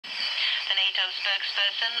NATO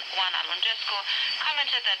spokesperson, Juan Alongescu,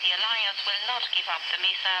 commented that the alliance will not give up the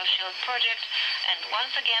missile shield project and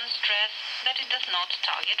once again stressed that it does not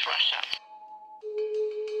target Russia.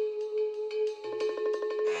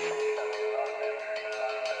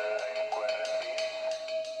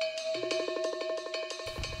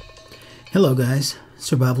 Hello guys,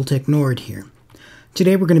 Survival Tech Nord here.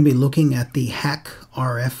 Today we're going to be looking at the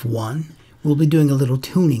HackRF One. We'll be doing a little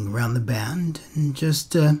tuning around the band and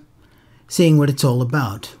just seeing what it's all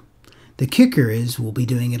about. The kicker is we'll be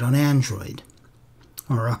doing it on Android.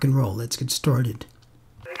 All right, rock and roll, let's get started.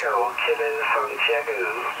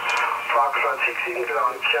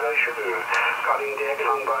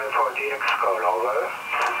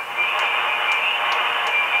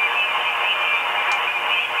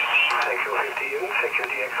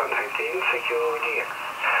 CQDX on 15, CQDX.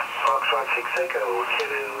 Foxtrot 6 Echo,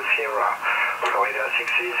 Kilo Sierra, Florida 6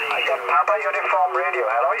 Easy. I got Papa Uniform Radio.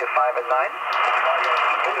 Hello, you're 5 at 9.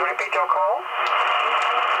 Please repeat your call.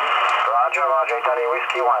 Roger, Roger, Italy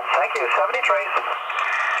Whiskey 1. Thank you, 70 trace.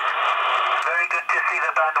 Very good to see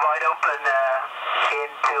the band wide open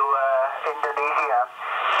into Indonesia.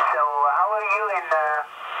 So, how are you in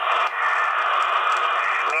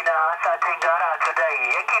Minahasa Tenggara today?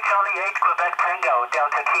 Yankee Charlie 8, Quebec Tango,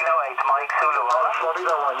 Delta Kilo 8, Mike Zulu.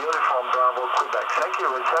 Florida 1, Uniform Bravo, Quebec. Thank you,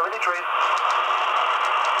 in 73.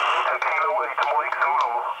 Delta Kilo 8, Mike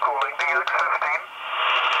Zulu, calling DX15.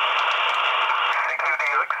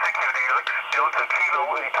 CQDX, Delta Kilo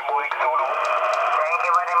 8, Mike Zulu. Thank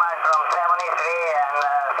you very much from 73 and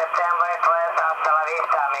September 12th, hasta la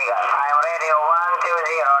vista, amigas. I'm Radio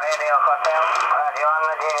 120, Radio Hotel, Radio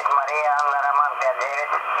Anna David Maria Anna Ramantia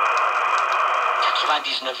David.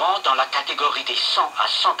 99 ans, dans la catégorie des 100 à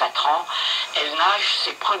 104 ans, elle nage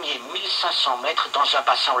ses premiers 1500 mètres dans un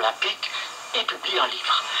bassin olympique et publie un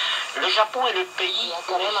livre. Le Japon est le pays... Il y a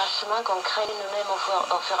quand même un chemin qu'on crée nous-mêmes au fur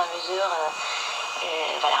et à mesure.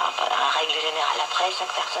 Voilà, en règle générale, après,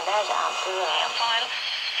 chaque personnage a un peu...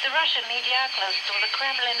 The Russian media close to the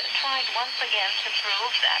Kremlin tried once again to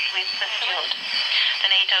prove that with the shield. The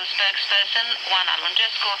NATO spokesperson, Juan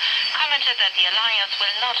Alongescu, commented that the alliance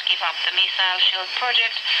will not give up the missile shield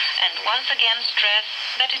project and once again stressed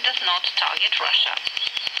that it does not target Russia.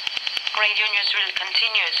 Radio newsreel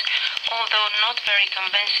continues. Although not very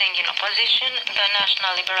convincing in opposition, the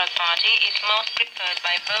National Liberal Party is most preferred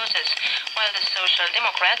by voters, while the Social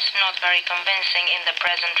Democrats, not very convincing in the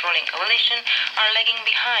present ruling coalition, are lagging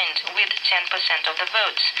behind with 10% of the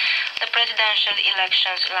votes. The presidential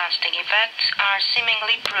election's lasting effects are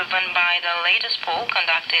seemingly proven by the latest poll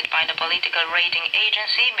conducted by the political rating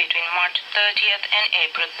agency between March 30th and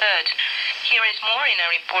April 3rd. Here is more in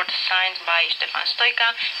a report signed by Stefan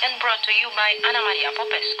Stoica and brought to you by Ana Maria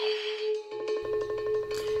Popescu.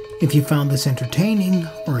 If you found this entertaining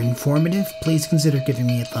or informative, please consider giving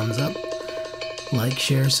me a thumbs up. Like,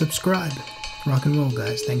 share, subscribe. Rock and roll,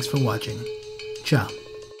 guys. Thanks for watching. Ciao.